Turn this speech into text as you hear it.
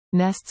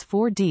Nests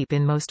 4 deep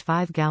in most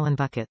 5-gallon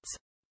buckets.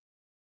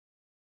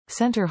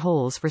 Center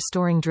holes for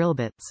storing drill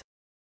bits.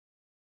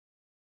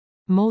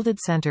 Molded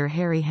center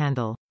hairy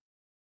handle.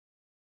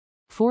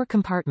 4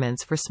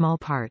 compartments for small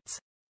parts.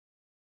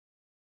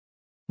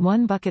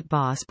 1 Bucket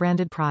Boss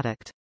branded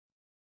product.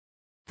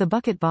 The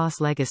Bucket Boss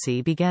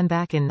legacy began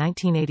back in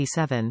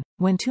 1987,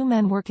 when 2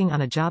 men working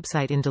on a job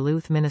site in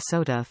Duluth,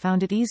 Minnesota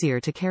found it easier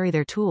to carry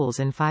their tools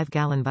in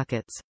 5-gallon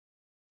buckets.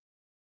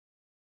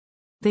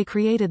 They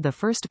created the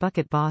first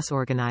Bucket Boss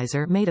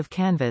organizer made of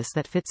canvas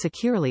that fit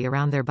securely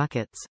around their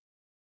buckets.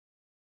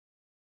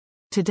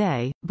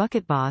 Today,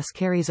 Bucket Boss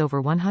carries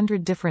over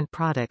 100 different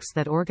products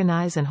that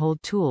organize and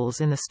hold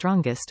tools in the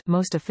strongest,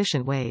 most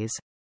efficient ways.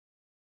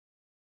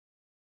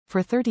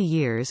 For 30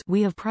 years,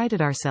 we have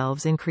prided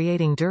ourselves in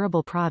creating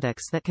durable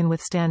products that can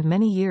withstand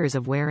many years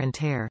of wear and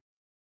tear.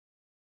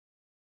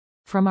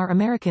 From our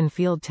American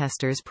field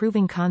testers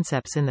proving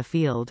concepts in the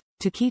field,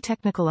 to key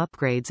technical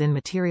upgrades in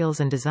materials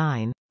and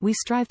design, we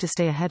strive to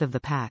stay ahead of the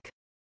pack.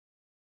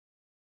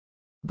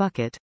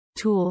 Bucket.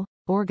 Tool.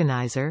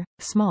 Organizer.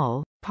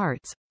 Small.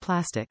 Parts.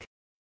 Plastic.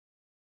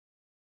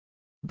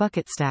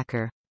 Bucket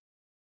Stacker.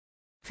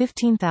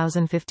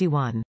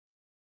 15051.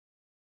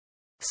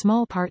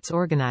 Small parts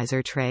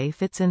organizer tray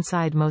fits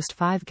inside most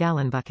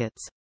 5-gallon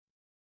buckets.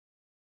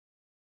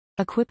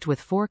 Equipped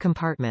with 4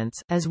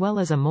 compartments, as well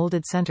as a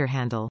molded center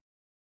handle.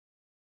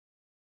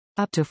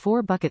 Up to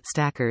 4 bucket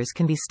stackers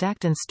can be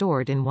stacked and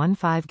stored in one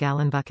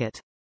 5-gallon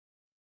bucket.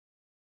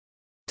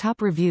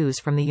 Top reviews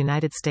from the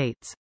United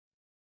States.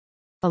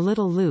 A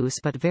little loose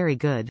but very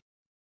good.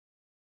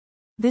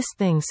 This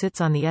thing sits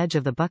on the edge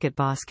of the Bucket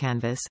Boss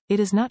canvas, it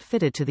is not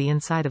fitted to the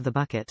inside of the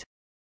bucket.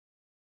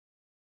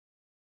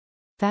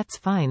 That's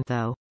fine,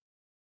 though.